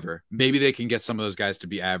 whatever. Maybe they can get some of those guys to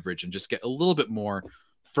be average and just get a little bit more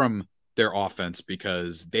from their offense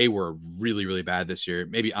because they were really, really bad this year.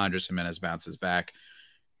 Maybe Andres Jimenez bounces back.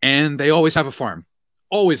 And they always have a farm.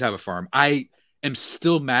 Always have a farm. I am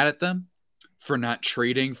still mad at them for not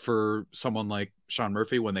trading for someone like Sean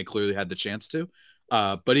Murphy when they clearly had the chance to.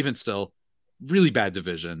 But even still, really bad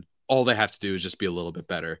division. All they have to do is just be a little bit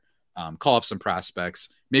better. Call up some prospects,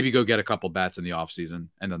 maybe go get a couple bats in the offseason,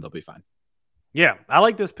 and then they'll be fine. Yeah, I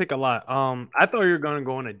like this pick a lot. I thought you were going to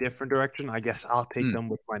go in a different direction. I guess I'll take them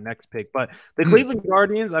with my next pick. But the Cleveland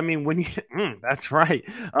Guardians, I mean, when you that's right.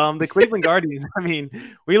 The Cleveland Guardians, I mean,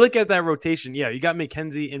 when you look at that rotation, yeah, you got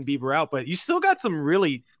McKenzie and Bieber out, but you still got some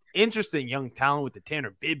really interesting young talent with the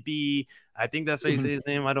Tanner Bibby. I think that's how you say his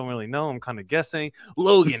name. I don't really know. I'm kind of guessing.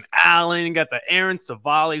 Logan Allen, got the Aaron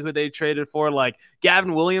Savali, who they traded for, like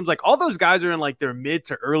Gavin Williams. Like all those guys are in like their mid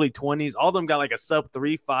to early 20s. All of them got like a sub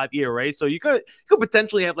 3.5 ERA. So you could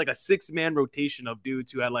potentially have like a 6-man rotation of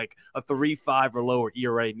dudes who had like a 3.5 or lower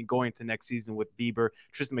ERA going into next season with Bieber,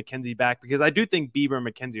 Tristan McKenzie back, because I do think Bieber and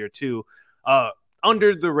McKenzie are two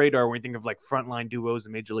under the radar when you think of like frontline duos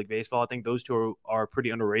in Major League Baseball. I think those two are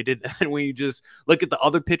pretty underrated. And when you just look at the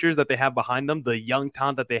other pitchers that they have behind them, the young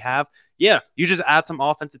talent that they have, yeah, you just add some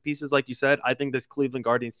offensive pieces, like you said. I think this Cleveland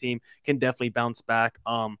Guardians team can definitely bounce back.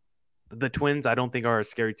 The Twins, I don't think are a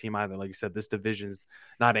scary team either. Like you said, this division's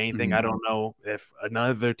not anything. I don't know if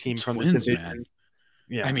another team from the division. Man.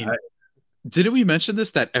 Yeah, I mean, didn't we mention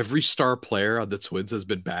this, that every star player on the Twins has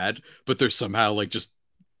been bad, but they're somehow like just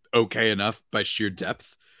okay enough by sheer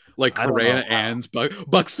depth? Like Correa and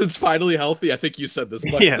Buxton's finally healthy. I think you said this.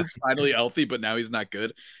 Buxton's finally healthy, but now he's not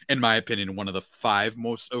good. In my opinion, one of the 5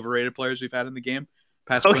 most overrated players we've had in the game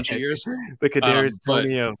past bunch of years. The Kadarius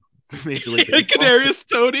Toney of Major League Baseball. Kadarius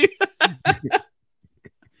Toney.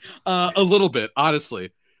 A little bit,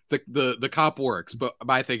 honestly. The cop works, but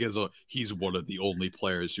my thing is he's one of the only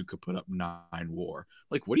players who could put up 9 WAR.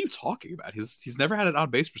 Like, what are you talking about? He's never had an on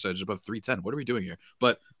base percentage above 310. What are we doing here?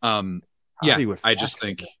 But yeah, I just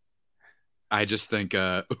think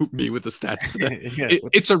me with the stats today.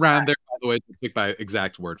 It's around there, by the way, to pick by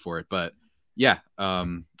exact word for it. But yeah, I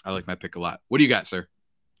like my pick a lot. What do you got, sir?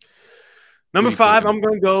 Number 5, I'm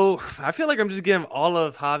going to go. I feel like I'm just giving all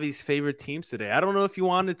of Javi's favorite teams today. I don't know if you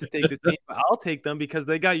wanted to take the team, but I'll take them because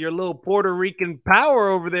they got your little Puerto Rican power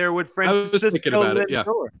over there with Francisco. I was thinking about it, yeah.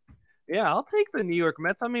 Yeah, I'll take the New York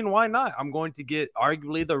Mets. I mean, why not? I'm going to get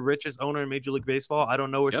arguably the richest owner in Major League Baseball. I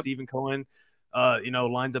don't know where Stephen Cohen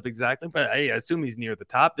lines up exactly, but I assume he's near the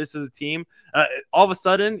top. This is a team. All of a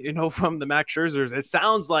sudden, from the Max Scherzers, it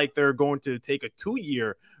sounds like they're going to take a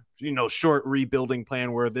 2-year short rebuilding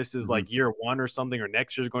plan where this is like year 1 or something, or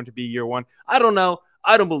next year is going to be year 1. I don't know.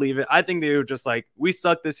 I don't believe it. I think they were just like, we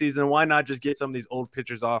suck this season. Why not just get some of these old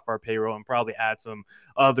pitchers off our payroll and probably add some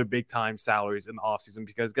other big time salaries in the offseason?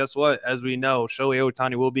 Because guess what? As we know, Shohei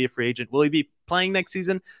Ohtani will be a free agent. Will he be playing next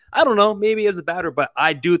season? I don't know. Maybe as a batter, but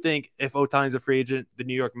I do think if Ohtani's a free agent, the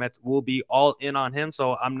New York Mets will be all in on him.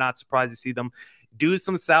 So I'm not surprised to see them do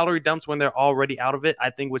some salary dumps when they're already out of it. I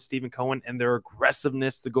think with Stephen Cohen and their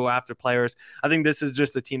aggressiveness to go after players, I think this is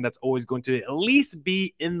just a team that's always going to at least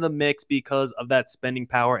be in the mix because of that spending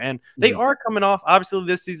power. And they are coming off, obviously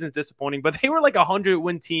this season is disappointing, but they were like a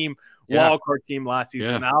 100-win team, wild card team last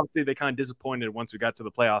season. And obviously they kind of disappointed once we got to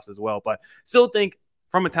the playoffs as well. But still think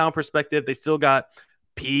from a talent perspective, they still got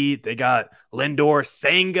Pete, they got Lindor.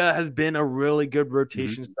 Senga has been a really good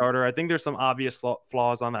rotation starter. I think there's some obvious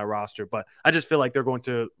flaws on that roster, but I just feel like they're going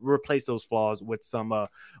to replace those flaws with some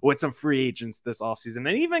free agents this offseason.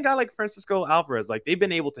 And even a guy like Francisco Alvarez, like they've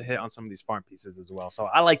been able to hit on some of these farm pieces as well. So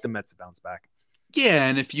I like the Mets to bounce back. Yeah,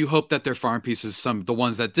 and if you hope that their farm pieces, the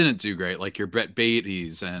ones that didn't do great, like your Brett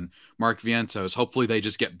Beatties and Mark Vientos, hopefully they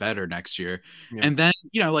just get better next year. Yeah. And then,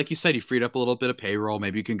 like you said, you freed up a little bit of payroll.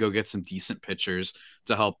 Maybe you can go get some decent pitchers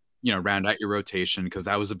to help, round out your rotation, because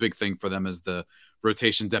that was a big thing for them as the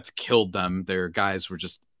rotation depth killed them. Their guys were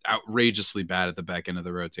just outrageously bad at the back end of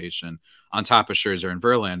the rotation, on top of Scherzer and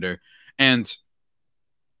Verlander. And,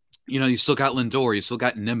 you still got Lindor, you still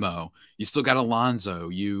got Nimmo, you still got Alonso,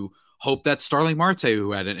 you hope that Starling Marte,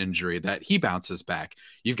 who had an injury, that he bounces back.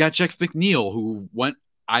 You've got Jeff McNeil, who went,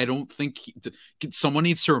 I don't think someone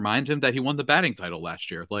needs to remind him that he won the batting title last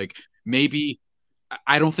year. Like, maybe,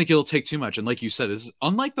 I don't think it'll take too much. And like you said, this is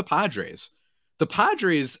unlike the Padres. The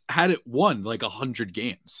Padres had it won like 100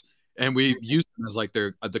 games, and we used them as like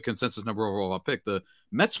the consensus number overall pick. The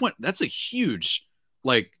Mets that's a huge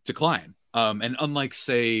decline. And unlike,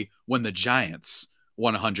 say, when the Giants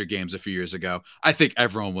won 100 games a few years ago, I think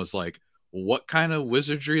everyone was like, what kind of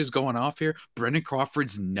wizardry is going off here? Brendan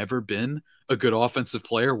Crawford's never been a good offensive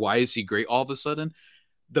player. Why is he great all of a sudden?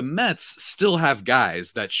 the Mets still have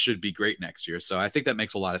guys that should be great next year. So I think that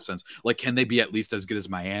makes a lot of sense. Like, can they be at least as good as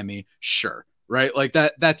Miami? Sure. Right. Like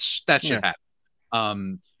that should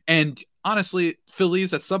happen. And honestly,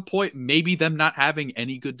 Phillies at some point, maybe them not having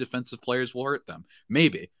any good defensive players will hurt them.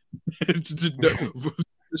 Maybe. The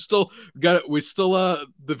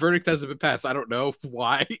verdict hasn't been passed. I don't know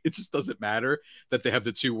why. It just doesn't matter that they have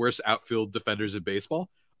the two worst outfield defenders in baseball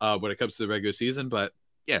when it comes to the regular season. But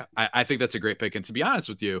yeah, I think that's a great pick. And to be honest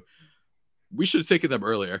with you, we should have taken them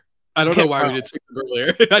earlier. I don't know why we didn't take them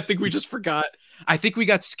earlier. I think we just forgot. I think we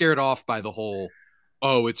got scared off by the whole,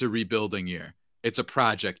 oh, it's a rebuilding year. It's a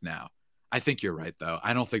project now. I think you're right, though.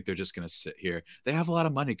 I don't think they're just going to sit here. They have a lot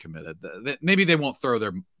of money committed. Maybe they won't throw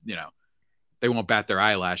their, they won't bat their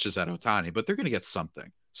eyelashes at Ohtani, but they're going to get something.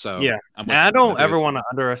 So yeah, and I don't ever want to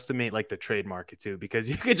underestimate like the trade market too, because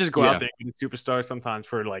you could just go out there and be a superstar sometimes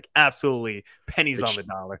for like absolutely pennies on the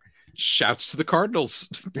dollar. Shouts to the Cardinals.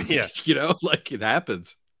 Yeah, like it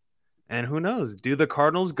happens. And who knows? Do the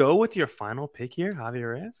Cardinals go with your final pick here,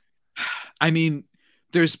 Javier Reyes? I mean,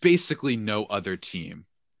 there's basically no other team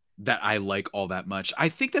that I like all that much. I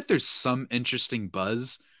think that there's some interesting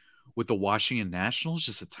buzz with the Washington Nationals,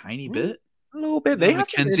 just a tiny bit. A little bit. They have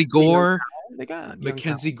Mackenzie Gore. They got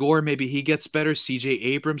Mackenzie Gore. Maybe he gets better. CJ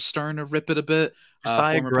Abrams starting to rip it a bit.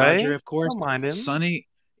 Josiah Gray, Padre, of course. Don't mind him. Sonny.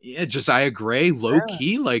 Yeah, Josiah Gray, low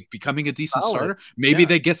key, like becoming a decent starter. Maybe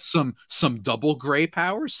they get some double Gray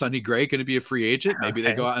power. Sonny Gray going to be a free agent. Maybe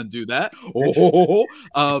they go out and do that.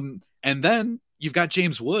 And then you've got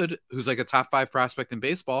James Wood, who's like a top 5 prospect in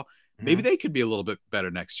baseball. Maybe they could be a little bit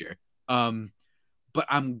better next year. But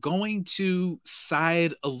I'm going to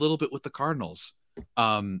side a little bit with the Cardinals.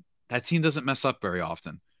 That team doesn't mess up very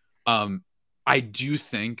often. I do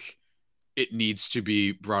think it needs to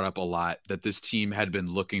be brought up a lot that this team had been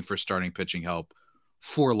looking for starting pitching help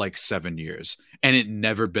for like 7 years, and it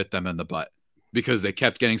never bit them in the butt because they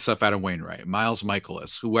kept getting stuff out of Wainwright, Miles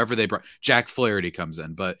Michaelis, whoever they brought. Jack Flaherty comes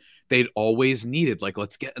in, but they'd always needed like,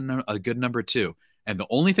 let's get a good number 2. And the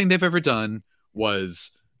only thing they've ever done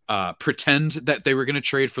was pretend that they were going to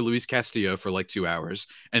trade for Luis Castillo for like 2 hours.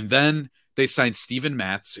 And then they signed Steven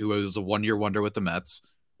Matz, who was a 1-year wonder with the Mets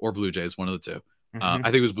or Blue Jays, one of the two. I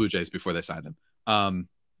think it was Blue Jays before they signed him. And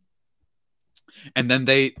then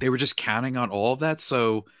they were just counting on all of that.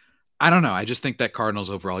 So I don't know. I just think that Cardinals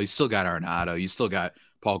overall, you still got Arenado, you still got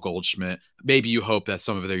Paul Goldschmidt. Maybe you hope that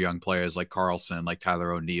some of their young players like Carlson, like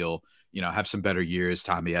Tyler O'Neill, have some better years,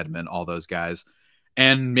 Tommy Edman, all those guys.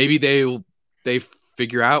 And maybe they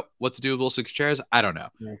figure out what to do with Wilson Contreras. I don't know.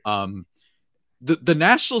 Yeah. The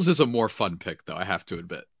Nationals is a more fun pick, though, I have to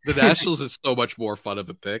admit. The Nationals is so much more fun of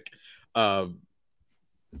a pick.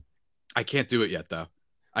 I can't do it yet, though.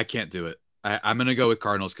 I can't do it. I'm going to go with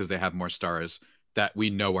Cardinals because they have more stars that we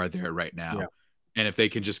know are there right now. Yeah. And if they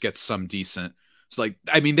can just get some decent... So,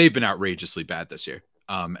 they've been outrageously bad this year.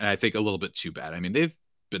 And I think a little bit too bad. They've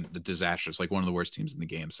been disastrous, like one of the worst teams in the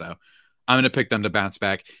game. So I'm going to pick them to bounce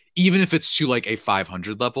back. Even if it's to like a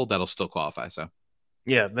 500 level, that'll still qualify. So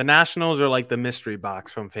yeah, the Nationals are like the mystery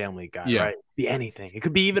box from Family Guy, right? Be anything. It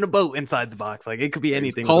could be even a boat inside the box. Like it could be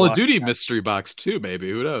anything. Call of Duty mystery box too, maybe.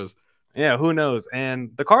 Who knows? Yeah, who knows?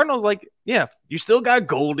 And the Cardinals, you still got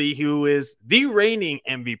Goldie, who is the reigning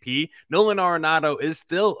MVP. Nolan Arenado is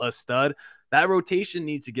still a stud. That rotation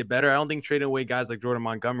needs to get better. I don't think trading away guys like Jordan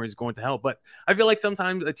Montgomery is going to help. But I feel like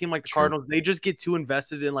sometimes a team like the Cardinals, they just get too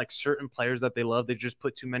invested in like certain players that they love. They just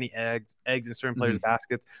put too many eggs in certain players'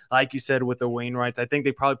 baskets. Like you said with the Wainwrights, I think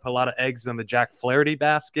they probably put a lot of eggs on the Jack Flaherty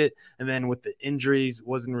basket. And then with the injuries,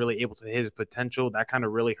 wasn't really able to hit his potential. That kind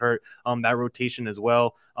of really hurt that rotation as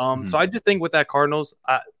well. So I just think with that Cardinals,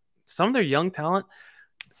 some of their young talent,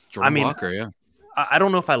 Jordan Walker, yeah. I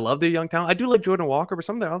don't know if I love their young talent. I do like Jordan Walker, but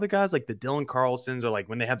some of their other guys, like the Dylan Carlsons, or like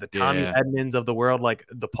when they have the Tommy Edmonds of the world, like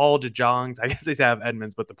the Paul DeJongs. I guess they have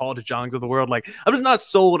Edmonds, but the Paul DeJongs of the world. Like I'm just not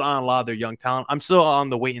sold on a lot of their young talent. I'm still on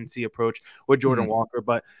the wait and see approach with Jordan Walker,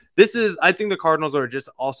 but I think the Cardinals are just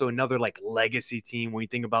also another like legacy team. When you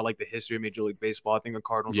think about like the history of Major League Baseball, I think the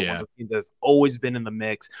Cardinals are one of the teams that's always been in the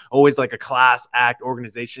mix, always like a class act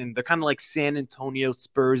organization. They're kind of like San Antonio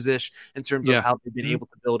Spurs-ish in terms of how they've been able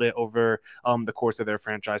to build it over the course of their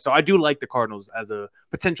franchise. So I do like the Cardinals as a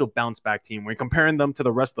potential bounce back team. When comparing them to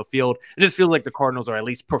the rest of the field, it just feels like the Cardinals are at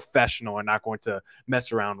least professional and not going to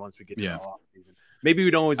mess around once we get to the off season. Maybe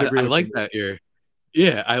we don't always agree. I like that you're.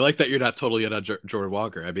 Yeah, I like that you're not totally in on Jordan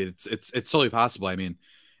Walker. It's totally possible.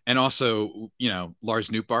 And also, Lars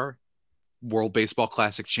Nootbaar, World Baseball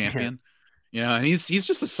Classic champion. And he's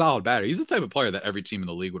just a solid batter. He's the type of player that every team in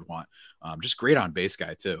the league would want. Just great on base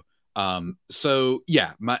guy too. So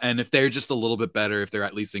yeah, and if they're just a little bit better, if they're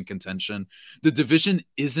at least in contention, the division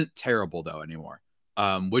isn't terrible though anymore.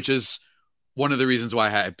 Which is one of the reasons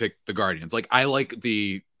why I picked the Guardians. Like I like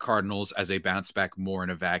the Cardinals as a bounce back more in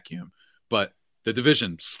a vacuum, but the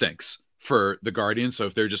division stinks for the Guardians. So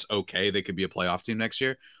if they're just okay, they could be a playoff team next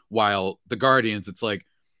year. While the Guardians, it's like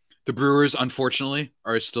the Brewers, unfortunately,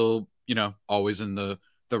 are still, always in the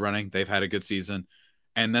running. They've had a good season.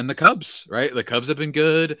 And then the Cubs, right? The Cubs have been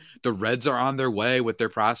good. The Reds are on their way with their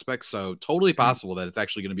prospects. So totally possible that it's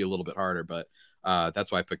actually going to be a little bit harder. But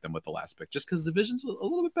that's why I picked them with the last pick, just because the division's a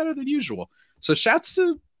little bit better than usual. So shouts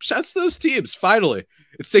to those teams. Finally,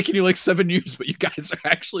 it's taken you like 7 years, but you guys are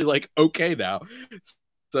actually like okay now.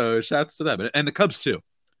 So shouts to them, and the Cubs too.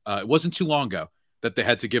 It wasn't too long ago that they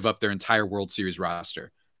had to give up their entire World Series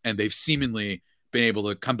roster, and they've seemingly been able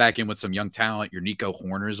to come back in with some young talent. Your Nico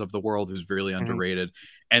Horners of the world, who's really underrated,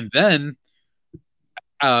 and then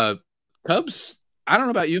Cubs. I don't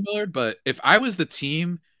know about you, Millard, but if I was the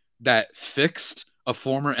team that fixed a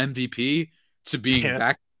former MVP to being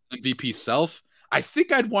back MVP self, I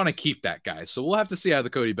think I'd want to keep that guy. So we'll have to see how the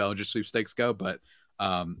Cody Bellinger sweepstakes go. But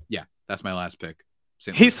yeah, that's my last pick.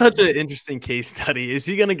 He's such an interesting case study. Is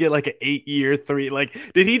he going to get like an 8-year, 3? Like,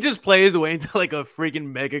 did he just play his way into like a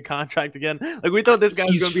freaking mega contract again? Like, we thought this guy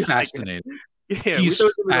was going to be fascinating. Like, yeah, we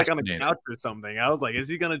thought he was like on a couch or something. I was like, is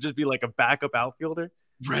he going to just be like a backup outfielder?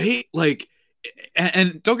 Right? Like,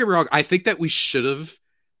 and don't get me wrong, I think that we should have,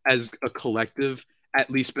 as a collective, at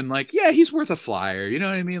least been like, yeah, he's worth a flyer. You know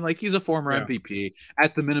what I mean? Like, he's a former MVP.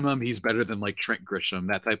 At the minimum, he's better than like Trent Grisham,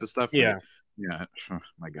 that type of stuff. Yeah. Right? Yeah. Oh,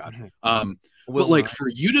 my God. But like for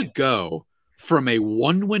you to go from a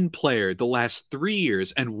 1-win player the last 3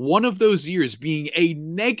 years, and one of those years being a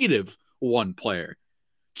 -1 player,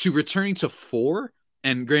 to returning to 4,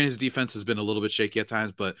 and granted his defense has been a little bit shaky at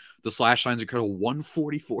times, but the slash line's incredible.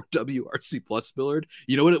 144 WRC plus, Millard.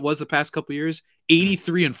 You know what it was the past couple years?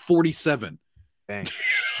 83 and 47. Dang.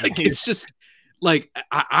 Like, it's just like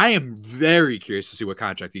I am very curious to see what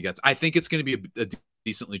contract he gets. I think it's going to be a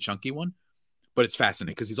decently chunky one, but it's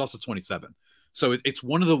fascinating because he's also 27. So it's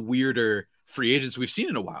one of the weirder free agents we've seen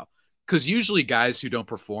in a while. Because usually guys who don't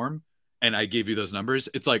perform, and I gave you those numbers,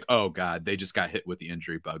 it's like, oh God, they just got hit with the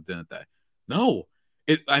injury bug, didn't they? No.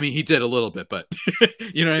 I mean, he did a little bit, but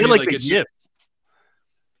you know what I mean? Like it's just,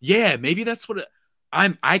 yeah, maybe that's what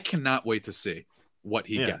I cannot wait to see what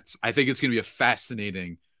he gets. I think it's going to be a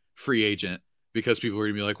fascinating free agent because people are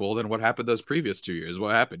going to be like, well, then what happened those previous 2 years?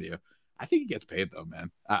 What happened to you? I think he gets paid though,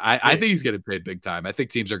 man. I think he's getting paid big time. I think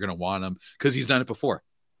teams are going to want him because he's done it before.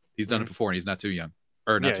 He's done it before, and he's not too young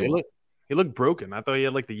or not too old. He looked broken. I thought he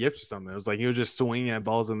had like the yips or something. It was like he was just swinging at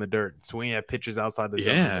balls in the dirt, swinging at pitches outside the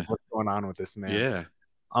zone. Like, what's going on with this man? Yeah.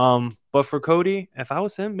 But for Cody, if I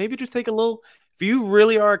was him, maybe just take a little. If you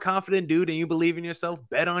really are a confident dude and you believe in yourself,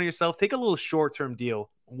 bet on yourself. Take a little short-term deal,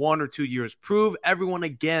 1 or 2 years. Prove everyone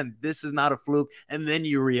again this is not a fluke, and then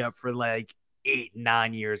you re-up for like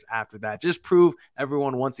 8-9 years after that. Just prove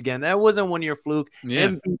everyone once again that wasn't 1-year fluke.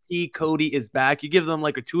 MVP Cody is back. You give them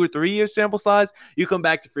like a 2 or 3 year sample size, you come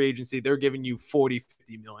back to free agency, they're giving you 40-50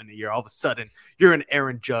 million a year. All of a sudden you're in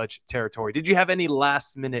Aaron Judge territory. Did you have any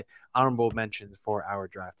last minute honorable mentions for our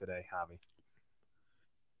draft today, Javi?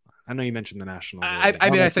 I know you mentioned the Nationals.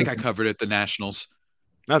 I mean, I think I covered it. The Nationals.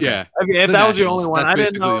 Okay. Yeah. If that was your only one, that's I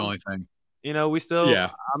basically didn't know. The only thing. You know, we still,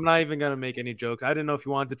 I'm not even going to make any jokes. I didn't know if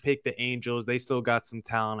you wanted to pick the Angels. They still got some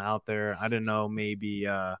talent out there. I didn't know, maybe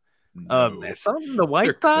some of the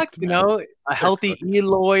White Sox, you know, a healthy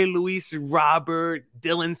Eloy, Luis Robert,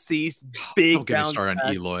 Dylan Cease, big. Don't get me started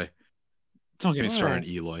on Eloy. Don't get me started on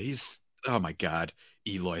Eloy. He's, oh my God,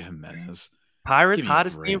 Eloy Jimenez. Pirates,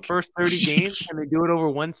 hottest team, first 30 games. Can they do it over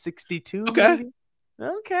 162? Okay.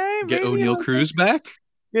 Okay. Get O'Neal Cruz back?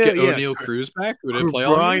 Yeah, Get O'Neal Cruz back? Would it play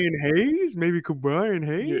Brian Hayes? Maybe Brian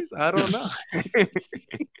Hayes? Yeah. I don't know.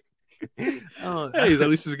 Hey, at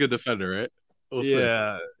least he's a good defender, right? We'll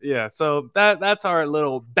see. Yeah. So that's our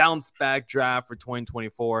little bounce back draft for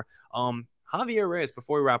 2024. Javier Reyes,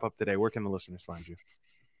 before we wrap up today, where can the listeners find you?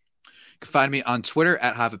 You can find me on Twitter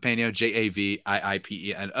at Javipeno,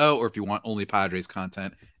 JAVIIPENO, or if you want only Padres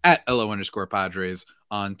content, at LO_Padres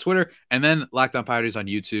on Twitter. And then Locked On Padres on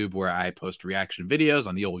YouTube, where I post reaction videos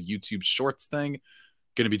on the old YouTube Shorts thing.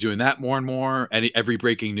 Going to be doing that more and more. Every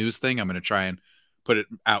breaking news thing, I'm going to try and put it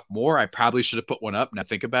out more. I probably should have put one up, now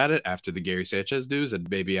think about it, after the Gary Sanchez news, and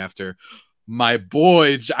maybe after my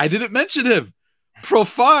boy, I didn't mention him,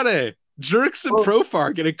 Profare. Jurickson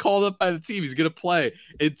Profar getting called up by the team. He's going to play.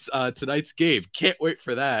 It's tonight's game. Can't wait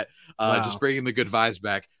for that. Just bringing the good vibes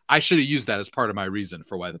back. I should have used that as part of my reason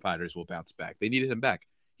for why the Padres will bounce back. They needed him back.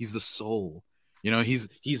 He's the soul. You know, he's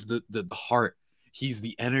the heart. He's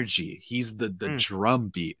the energy. He's the Mm. drum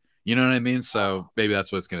beat. You know what I mean? So maybe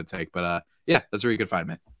that's what it's going to take. But yeah, that's where you can find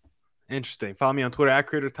me. Interesting. Follow me on Twitter at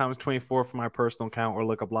CreatorThomas24 for my personal account, or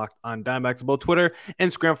look up Locked on Diamondbacks, both Twitter,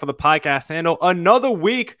 Instagram for the podcast handle. Another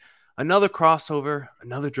week, another crossover,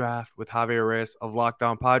 another draft with Javier Reyes of Locked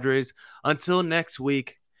On Padres. Until next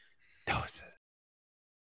week, doses.